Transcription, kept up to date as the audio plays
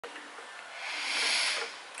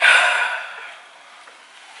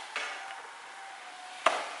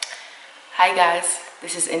Hi guys,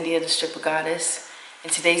 this is India the stripper goddess. In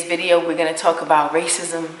today's video we're going to talk about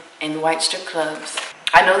racism in white strip clubs.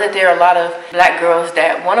 I know that there are a lot of black girls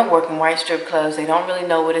that want to work in white strip clubs. They don't really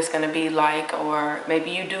know what it's going to be like, or maybe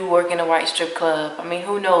you do work in a white strip club. I mean,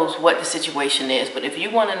 who knows what the situation is, but if you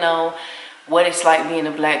want to know what it's like being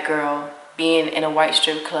a black girl, being in a white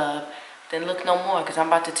strip club, then look no more, because I'm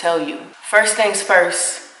about to tell you. First things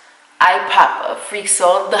first, I Papa freaks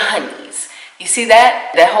all the honeys. You see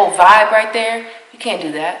that? That whole vibe right there? You can't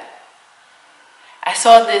do that. I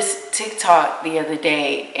saw this TikTok the other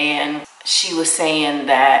day and she was saying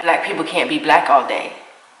that black people can't be black all day.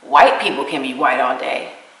 White people can be white all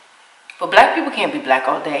day. But black people can't be black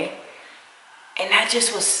all day. And that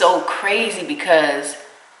just was so crazy because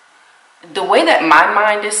the way that my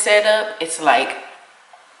mind is set up, it's like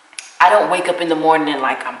I don't wake up in the morning and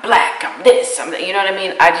like, I'm black, I'm this, I'm that, you know what I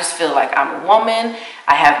mean? I just feel like I'm a woman.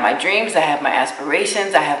 I have my dreams, I have my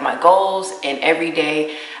aspirations, I have my goals, and every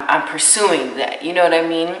day I'm pursuing that, you know what I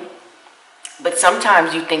mean? But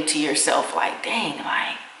sometimes you think to yourself like, dang,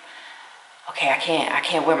 like, okay, I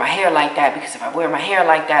can't wear my hair like that, because if I wear my hair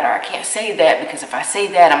like that, or I can't say that because if I say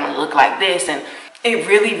that, I'm gonna look like this. And it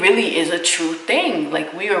really is a true thing.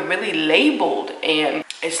 Like, we are really labeled and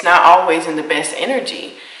it's not always in the best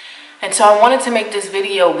energy. And so I wanted to make this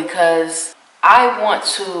video because I want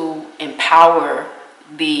to empower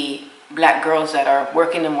the black girls that are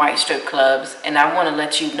working in white strip clubs, and I want to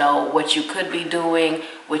let you know what you could be doing,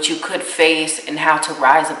 what you could face, and how to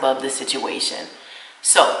rise above the situation.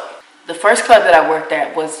 So the first club that I worked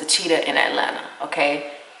at was the Cheetah in Atlanta,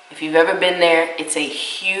 okay? If you've ever been there, it's a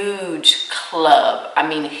huge club. I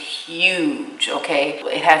mean, huge, okay?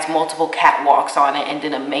 It has multiple catwalks on it and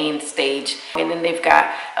then a main stage. And then they've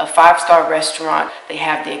got a 5-star restaurant. They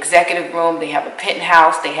have the executive room. They have a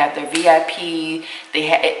penthouse. They have their VIP.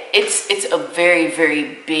 It's a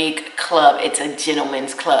very big club. It's a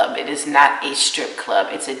gentleman's club. It is not a strip club.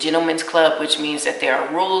 It's a gentleman's club, which means that there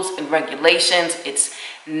are rules and regulations. It's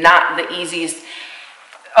not the easiest.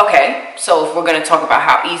 Okay, so if we're going to talk about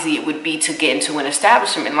how easy it would be to get into an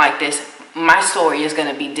establishment like this, my story is going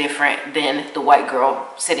to be different than the white girl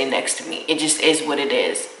sitting next to me. It just is what it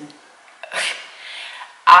is.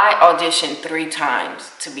 I auditioned 3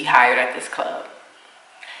 times to be hired at this club.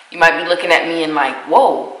 You might be looking at me and like,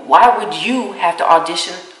 whoa, why would you have to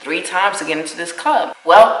audition 3 times to get into this club?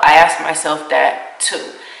 Well, I asked myself that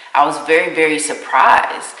too. I was very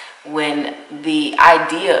surprised when the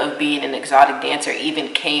idea of being an exotic dancer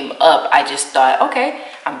even came up. I just thought, okay,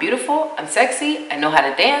 I'm beautiful, I'm sexy, I know how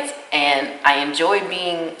to dance, and I enjoy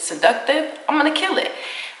being seductive. I'm gonna kill it.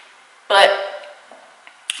 But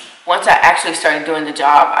once I actually started doing the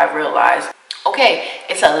job, I realized, okay,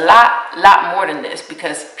 it's a lot more than this,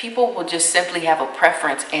 because people will just simply have a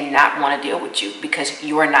preference and not want to deal with you because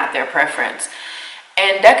you are not their preference.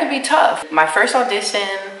 And that could be tough. My first audition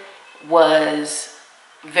was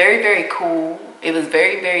very cool. It was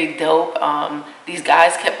very dope. These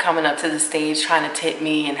guys kept coming up to the stage trying to tip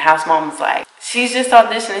me, and house mom was like, she's just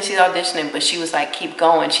auditioning, but she was like, keep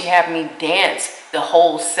going. She had me dance the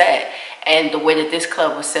whole set. And the way that this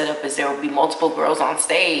club was set up is there would be multiple girls on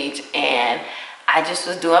stage, and I just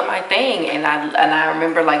was doing my thing. And I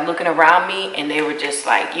remember like looking around me, and they were just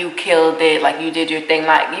like, you killed it, like you did your thing.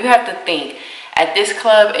 Like, you have to think, at this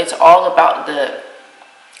club it's all about the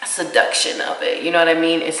seduction of it, you know what I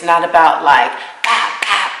mean? It's not about like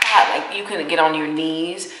like you couldn't get on your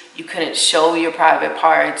knees, you couldn't show your private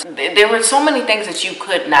parts. There were so many things that you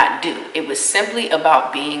could not do. It was simply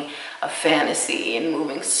about being a fantasy and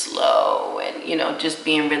moving slow and, you know, just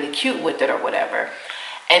being really cute with it or whatever.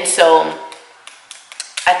 And so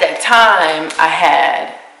at that time I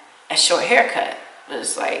had a short haircut. It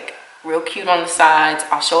was like real cute on the sides.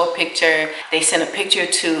 I'll show a picture. They sent a picture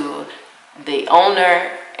to the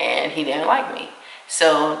owner and he didn't like me,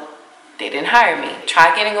 so they didn't hire me.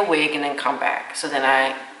 Try getting a wig and then come back. So then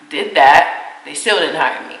I did that. They still didn't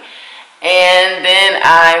hire me, and then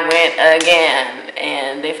I went again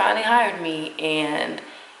and they finally hired me. And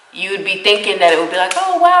you'd be thinking that it would be like,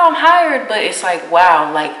 oh wow, I'm hired, but it's like,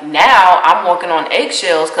 wow, like now I'm walking on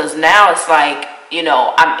eggshells, because now it's like, you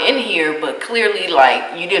know, I'm in here, but clearly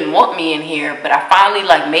like you didn't want me in here. But I finally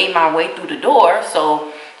like made my way through the door,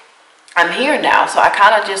 so I'm here now. So I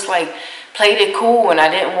kind of just like played it cool, and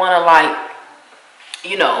I didn't want to like,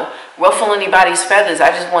 you know, ruffle anybody's feathers. I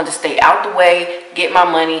just wanted to stay out the way, get my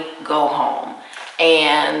money, go home.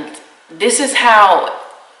 And this is how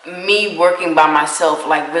me working by myself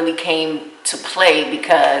like really came to play,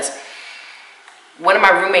 because one of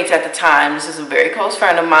my roommates at the time, this is a very close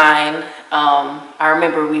friend of mine, I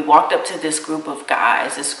remember we walked up to this group of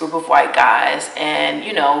guys, this group of white guys, and,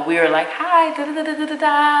 you know, we were like, hi, da da da da da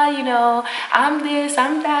da, you know, I'm this,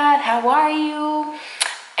 I'm that, how are you?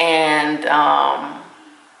 And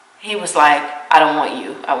he was like, I don't want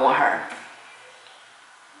you, I want her.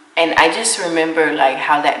 And I just remember like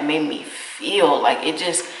how that made me feel. Like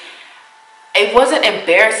it wasn't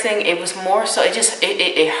embarrassing, it was more so,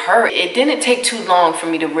 it hurt. It didn't take too long for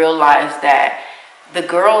me to realize that the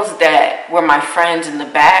girls that were my friends in the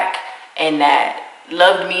back and that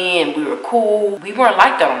loved me and we were cool, we weren't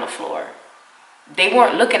like that on the floor. They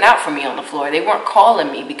weren't looking out for me on the floor. They weren't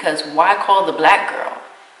calling me, because why call the black girl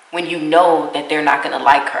when you know that they're not gonna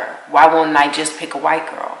like her? Why won't I just pick a white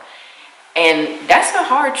girl? And that's a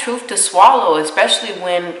hard truth to swallow, especially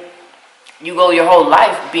when you go your whole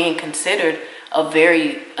life being considered a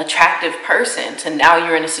very attractive person, to now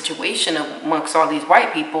you're in a situation amongst all these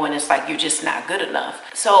white people and it's like you're just not good enough.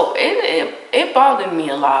 So it bothered me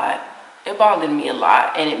a lot. It bothered me a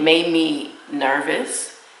lot, and it made me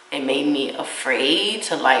nervous. It made me afraid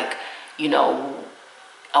to, like, you know,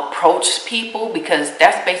 approach people, because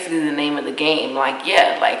that's basically the name of the game. Like,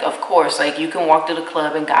 yeah, like, of course, like, you can walk to the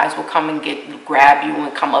club and guys will come and grab you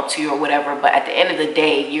and come up to you or whatever, but at the end of the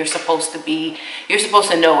day, you're supposed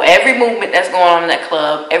to know every movement that's going on in that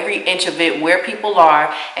club, every inch of it, where people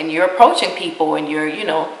are, and you're approaching people and you're, you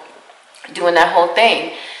know, doing that whole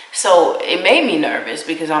thing. So it made me nervous,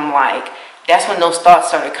 because I'm like, that's when those thoughts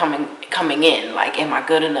started coming in, like, am I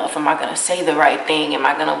good enough? Am I gonna say the right thing? Am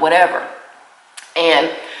I gonna whatever?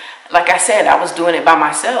 And like I said, I was doing it by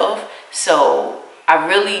myself, so I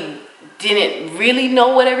really didn't really know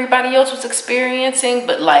what everybody else was experiencing,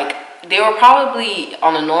 but like, there were probably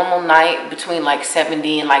on a normal night between like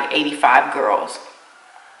 70 and like 85 girls,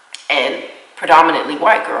 and predominantly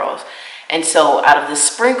white girls. And so out of the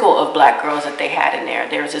sprinkle of black girls that they had in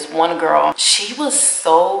there was this one girl. She was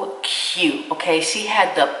so cute, okay? She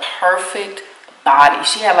had the perfect body.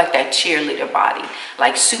 She had like that cheerleader body,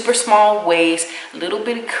 like super small waist, little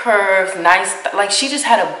bitty curves, nice, like she just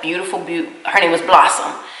had a beautiful, her name was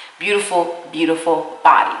Blossom. Beautiful, beautiful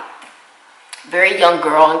body. Very young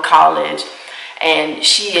girl in college. And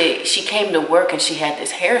she came to work and she had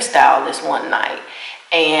this hairstyle this one night.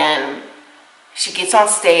 And she gets on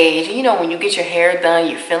stage, and you know, when you get your hair done,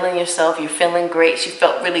 you're feeling yourself, you're feeling great. She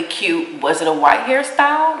felt really cute. Was it a white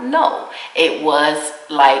hairstyle? No. It was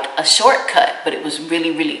like a shortcut, but it was really,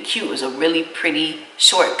 really cute. It was a really pretty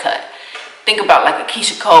shortcut. Think about like a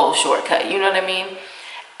Keisha Cole shortcut, you know what I mean?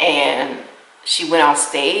 And she went on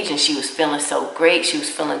stage and she was feeling so great. She was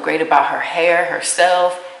feeling great about her hair,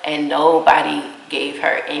 herself, and nobody gave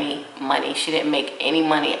her any money. She didn't make any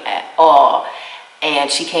money at all.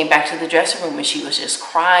 And she came back to the dressing room and she was just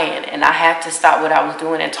crying. And I had to stop what I was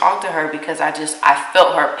doing and talk to her, because I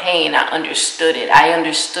felt her pain. I understood it. I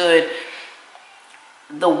understood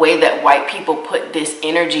the way that white people put this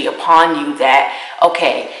energy upon you that,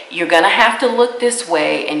 okay, you're going to have to look this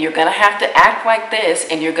way, and you're going to have to act like this,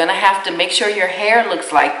 and you're going to have to make sure your hair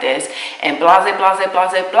looks like this, and blah, blah, blah,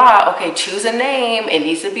 blah, blah, blah. Okay, choose a name. It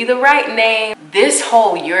needs to be the right name. This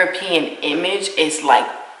whole European image is like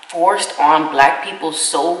forced on black people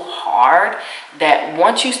so hard that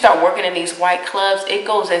once you start working in these white clubs, it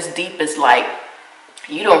goes as deep as like,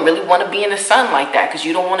 you don't really want to be in the sun like that, because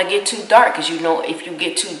you don't want to get too dark, because you know if you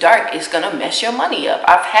get too dark, it's going to mess your money up.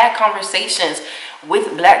 I've had conversations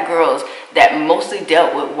with black girls that mostly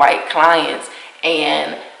dealt with white clients,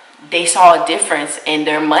 and they saw a difference in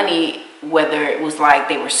their money, whether it was like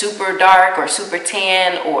they were super dark or super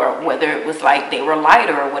tan, or whether it was like they were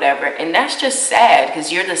lighter or whatever. And that's just sad,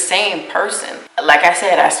 because you're the same person. Like I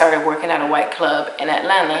said, I started working at a white club in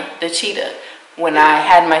Atlanta, the Cheetah. When I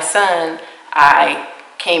had my son, I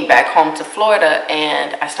came back home to Florida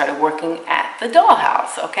and I started working at the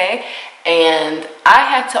Dollhouse, okay? And I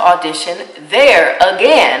had to audition there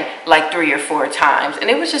again like 3 or 4 times,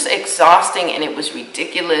 and it was just exhausting and it was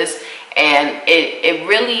ridiculous, and it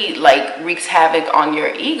really like wreaks havoc on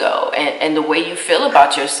your ego and the way you feel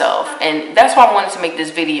about yourself. And that's why I wanted to make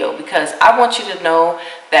this video, because I want you to know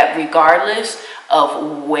that regardless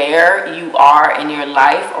of where you are in your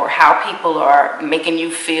life or how people are making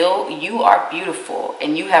you feel, you are beautiful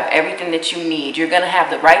and you have everything that you need. You're going to have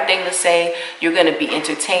the right thing to say. You're going to be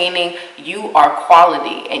entertaining. You are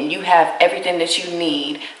quality, and you have everything that you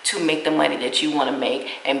need to make the money that you want to make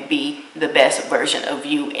and be the best version of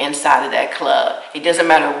you inside of that club. It doesn't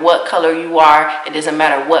matter what color you are. It doesn't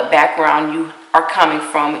matter what background you are coming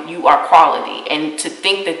from. You are quality. And to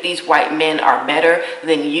think that these white men are better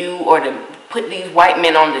than you, or to put these white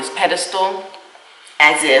men on this pedestal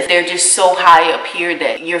as if they're just so high up here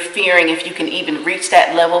that you're fearing if you can even reach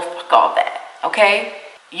that level. Fuck all that, okay?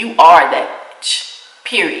 You are that bitch,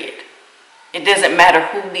 period. It doesn't matter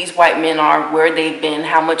who these white men are, where they've been,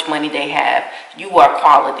 how much money they have. You are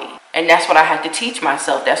quality. And that's what I had to teach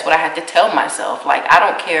myself. That's what I had to tell myself. Like, I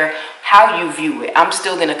don't care how you view it. I'm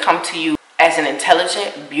still going to come to you as an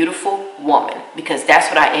intelligent, beautiful woman, because that's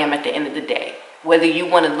what I am at the end of the day. Whether you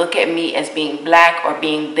want to look at me as being black or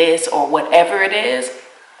being this or whatever it is,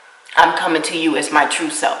 I'm coming to you as my true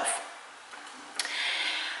self.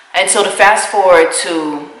 And so to fast forward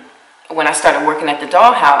to when I started working at the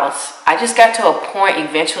dollhouse, I just got to a point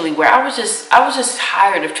eventually where I was just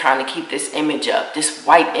tired of trying to keep this image up, this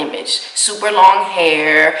white image. Super long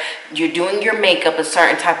hair, you're doing your makeup a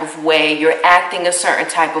certain type of way, you're acting a certain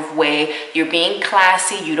type of way, you're being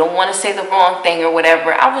classy, you don't want to say the wrong thing or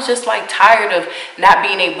whatever. I was just like tired of not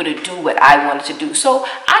being able to do what I wanted to do. So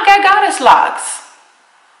I got goddess locks.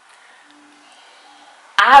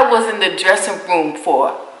 I was in the dressing room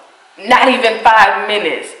for not even 5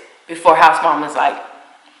 minutes before house mom was like,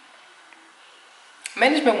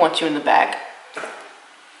 management wants you in the back.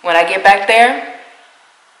 When I get back there,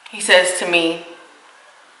 he says to me,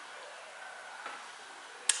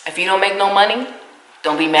 if you don't make no money,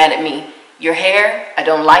 don't be mad at me. Your hair, I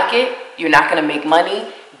don't like it. You're not gonna make money.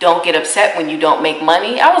 Don't get upset when you don't make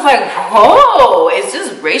money. I was like, whoa, is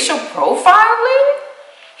this racial profiling?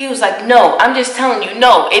 He was like, no, I'm just telling you,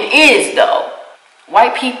 no, it is though.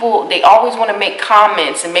 White people, they always want to make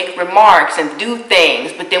comments and make remarks and do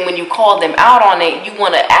things, but then when you call them out on it, you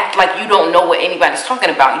want to act like you don't know what anybody's talking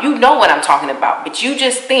about. You know what I'm talking about, but you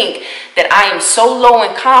just think that I am so low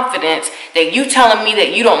in confidence that you telling me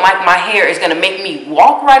that you don't like my hair is going to make me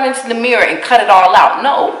walk right into the mirror and cut it all out.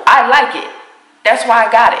 No, I like it. That's why I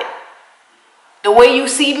got it. The way you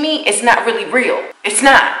see me, it's not really real. It's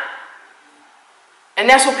not. And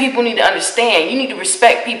that's what people need to understand. You need to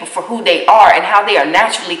respect people for who they are and how they are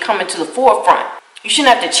naturally coming to the forefront. You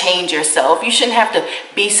shouldn't have to change yourself. You shouldn't have to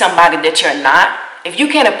be somebody that you're not. If you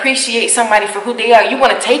can't appreciate somebody for who they are, you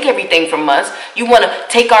want to take everything from us. You want to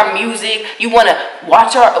take our music. You want to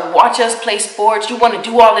watch us play sports. You want to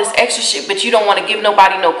do all this extra shit, but you don't want to give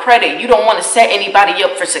nobody no credit. You don't want to set anybody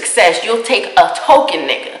up for success. You'll take a token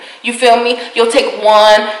nigga. You feel me? You'll take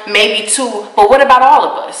one, maybe two, but what about all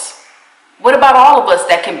of us? What about all of us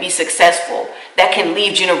that can be successful, that can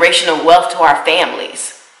leave generational wealth to our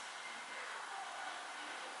families?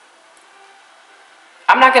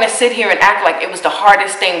 I'm not going to sit here and act like it was the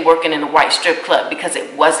hardest thing working in a white strip club, because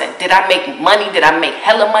it wasn't. Did I make money? Did I make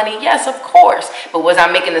hella money? Yes, of course. But was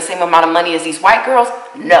I making the same amount of money as these white girls?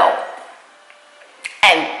 No.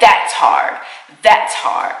 And that's hard. That's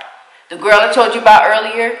hard. The girl I told you about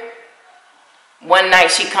earlier, one night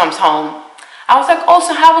she comes home. I was like, oh,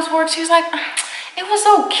 so how was work? She was like, it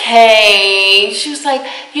was okay. She was like,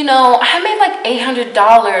 you know, I made like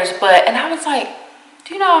 $800, but, and I was like,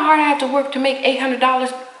 do you know how hard I have to work to make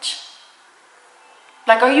 $800?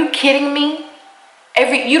 Like, are you kidding me?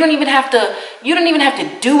 You don't even have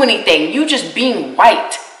to do anything. You just being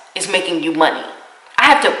white is making you money. I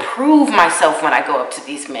have to prove myself when I go up to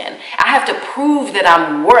these men. I have to prove that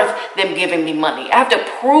I'm worth them giving me money. I have to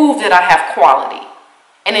prove that I have quality.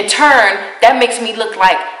 And in turn, that makes me look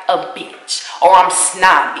like a bitch, or I'm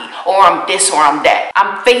snobby, or I'm this, or I'm that.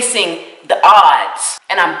 I'm facing the odds,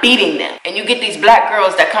 and I'm beating them. And you get these black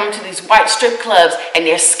girls that come to these white strip clubs, and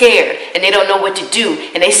they're scared, and they don't know what to do,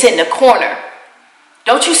 and they sit in a corner.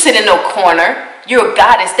 Don't you sit in no corner. You're a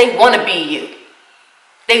goddess. They want to be you.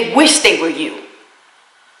 They wish they were you.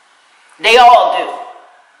 They all do.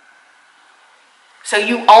 So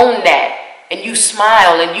you own that, and you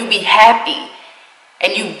smile, and you be happy.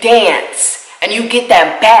 And you dance, and you get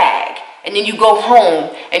that bag, and then you go home,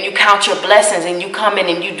 and you count your blessings, and you come in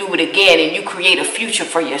and you do it again, and you create a future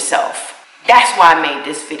for yourself. That's why I made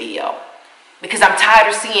this video. Because I'm tired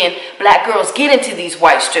of seeing black girls get into these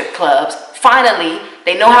white strip clubs. Finally,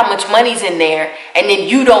 they know how much money's in there, and then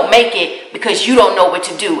you don't make it because you don't know what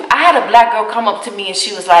to do. I had a black girl come up to me, and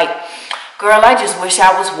she was like, girl, I just wish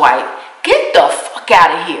I was white. Get the fuck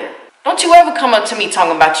out of here. Don't you ever come up to me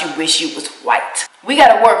talking about you wish you was white. We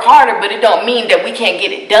got to work harder, but it don't mean that we can't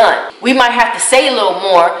get it done. We might have to say a little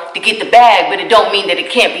more to get the bag, but it don't mean that it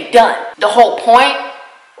can't be done. The whole point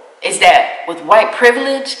is that with white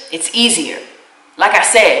privilege, it's easier. Like I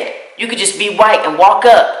said, you could just be white and walk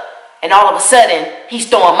up, and all of a sudden, he's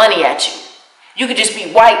throwing money at you. You could just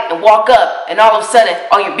be white and walk up, and all of a sudden,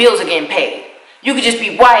 all your bills are getting paid. You could just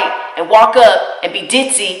be white and walk up and be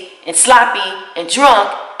ditzy and sloppy and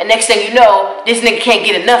drunk, and next thing you know, this nigga can't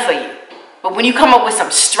get enough of you. But when you come up with some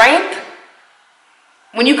strength,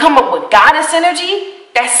 When you come up with goddess energy,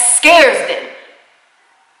 that scares them.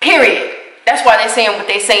 Period. That's why they're saying what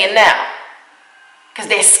they're saying now. Because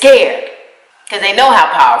they're scared. Because they know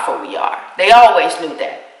how powerful we are. They always knew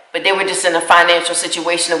that. But they were just in a financial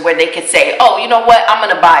situation where they could say, oh, you know what? I'm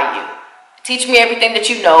going to buy you. Teach me everything that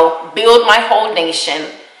you know. Build my whole nation.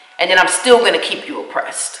 And then I'm still going to keep you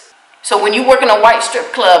oppressed. So when you work in a white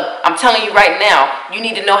strip club, I'm telling you right now, you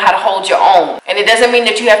need to know how to hold your own. And it doesn't mean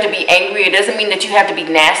that you have to be angry. It doesn't mean that you have to be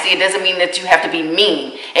nasty. It doesn't mean that you have to be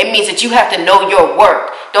mean. It means that you have to know your worth.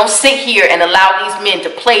 Don't sit here and allow these men to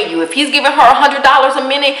play you. If he's giving her $100 a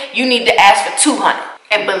minute, you need to ask for $200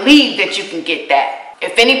 and believe that you can get that.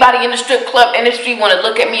 If anybody in the strip club industry want to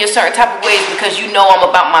look at me a certain type of ways because you know I'm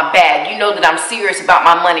about my bag, you know that I'm serious about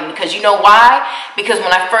my money, because you know why? Because when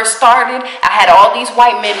I first started, I had all these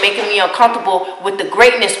white men making me uncomfortable with the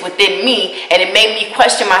greatness within me, and it made me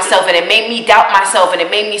question myself, and it made me doubt myself, and it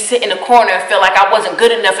made me sit in the corner and feel like I wasn't good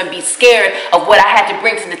enough and be scared of what I had to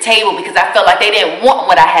bring to the table, because I felt like they didn't want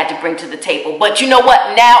what I had to bring to the table. But you know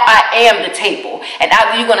what? Now I am the table, and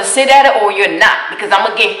either you're going to sit at it or you're not, because I'm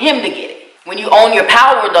going to get him to get it. When you own your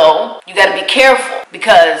power, though, you got to be careful,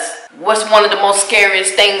 because what's one of the most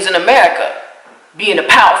scariest things in America? Being a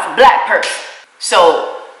powerful black person.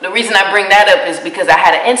 So the reason I bring that up is because I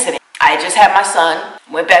had an incident. I just had my son,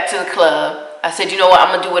 went back to the club. I said, you know what? I'm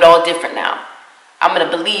going to do it all different now. I'm going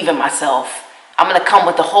to believe in myself. I'm going to come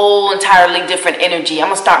with a whole entirely different energy. I'm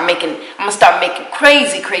going to start making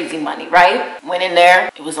crazy money, right? Went in there.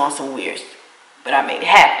 It was on some weird, but I made it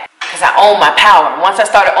happen. Because I own my power. Once I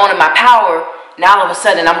started owning my power, now all of a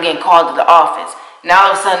sudden I'm getting called to the office. Now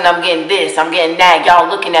all of a sudden I'm getting this, I'm getting that. Y'all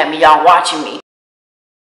looking at me, y'all watching me.